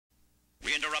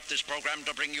interrupt this program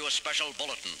to bring you a special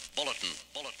bulletin.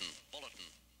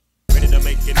 Ready to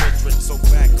make an entrance, so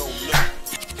back on look.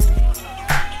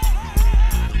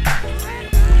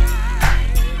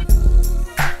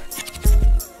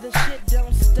 The shit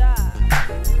don't stop.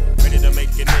 Ready to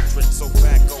make an entrance, so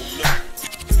back on look.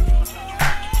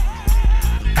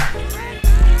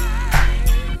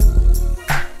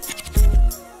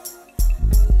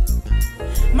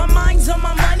 My mind's on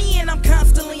my money and I'm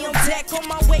constantly on deck. On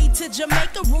my way to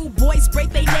Jamaica, rude boys break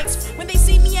their necks when they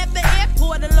see me at the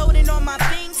airport unloading all my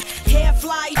things. Hair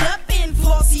flied up in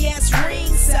flossy ass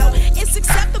rings, so it's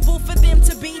acceptable for them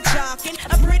to be jocking.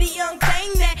 A pretty young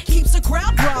thing that keeps the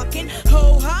crowd rocking.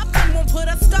 Ho hopping won't put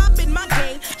a stop in my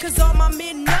game, cause all my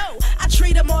men know I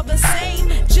treat them all the same.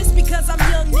 Just because I'm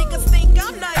young, niggas think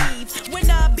I'm naive when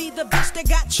I be the bitch that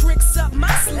got tricks up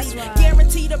my sleeve.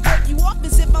 Guaranteed to break you off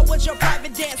as if I was your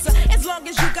private dancer. As long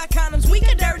as you got condoms, we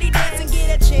can dirty dance and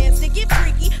get a chance to get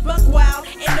freaky, buck wild,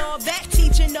 and all that.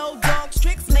 Teaching old dogs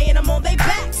tricks, laying them on their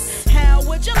backs. How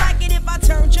would you like it if I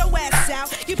turned your ass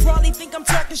out? You probably think I'm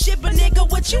talking shit, but nigga,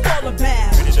 what you all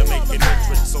about? Ready to make an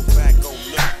entrance, so back on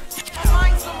look.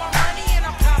 Mine's on my money and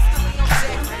I'm constantly on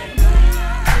deck.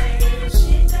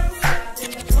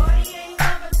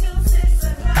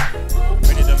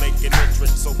 Ready to make an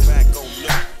entrance, so back on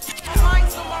look.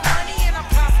 Mine's on my money and I'm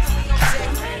constantly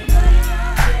on deck.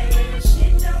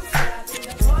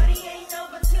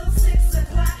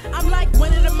 I'm like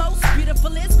one of the most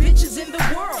beautifulest bitches in the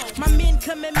world. My men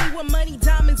come at me with money,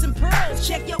 diamonds, and pearls.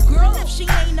 Check your girl if she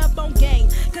ain't up on game,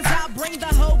 cause I'll bring the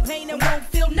whole pain and won't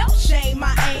feel no shame.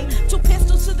 I aim 2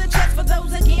 pistols to the chest for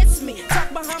those against me.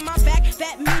 Talk behind my back,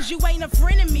 that means you ain't a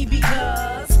friend of me,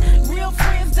 because real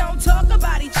friends don't talk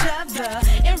about each other,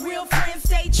 and real friends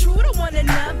stay true to one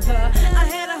another. I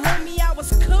had a homie I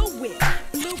was cool with,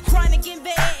 blew chronic in the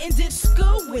air and did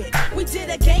school with. We did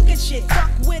a gang of shit,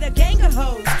 fuck with a gang of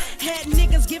hoes. Had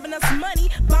niggas giving us money,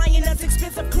 buying us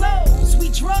expensive clothes. We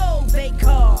drove they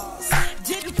cars,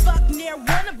 didn't fuck near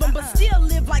one of them, but still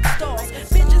live like stars.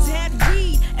 Bitches had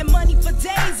weed and money for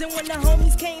days, and when the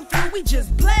homies came through, we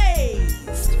just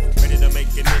blazed. Ready to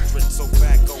make an entrance, so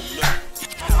back on look.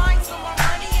 Mine's on my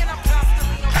money and I'm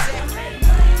constantly on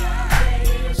deck.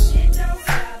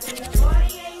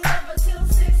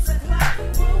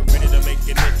 Ready to make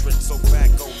an entrance, so back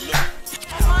on look.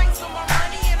 Mine's on my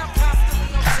money and I'm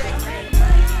constantly on deck.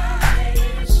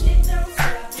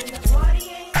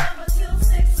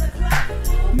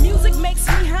 Music makes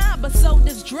me high, but so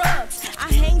does drugs.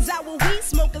 I hangs out with weed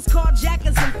smokers,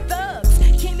 carjackers, and thugs.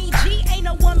 Kimmie G ain't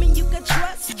no woman you can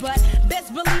trust, but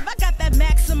best believe I got that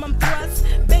maximum thrust.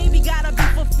 Baby gotta be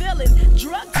fulfilling,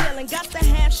 drug dealing, got to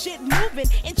have shit moving,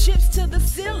 and